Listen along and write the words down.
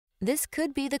This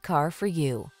could be the car for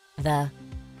you. The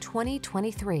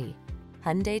 2023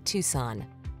 Hyundai Tucson.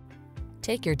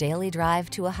 Take your daily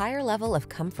drive to a higher level of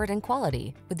comfort and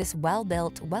quality with this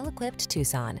well-built, well-equipped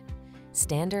Tucson.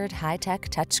 Standard high-tech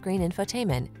touchscreen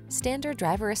infotainment, standard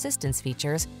driver assistance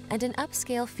features, and an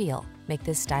upscale feel make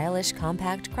this stylish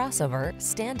compact crossover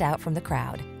stand out from the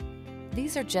crowd.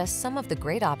 These are just some of the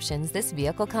great options this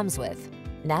vehicle comes with: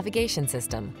 navigation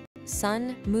system,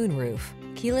 sun, moonroof,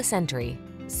 keyless entry,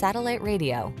 satellite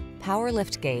radio, power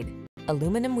liftgate,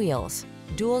 aluminum wheels,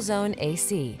 dual zone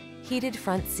AC, heated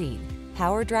front seat,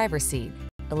 power driver seat,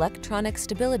 electronic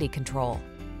stability control.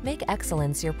 Make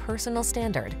excellence your personal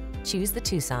standard. Choose the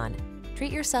Tucson.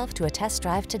 Treat yourself to a test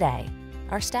drive today.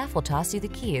 Our staff will toss you the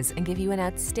keys and give you an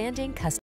outstanding customer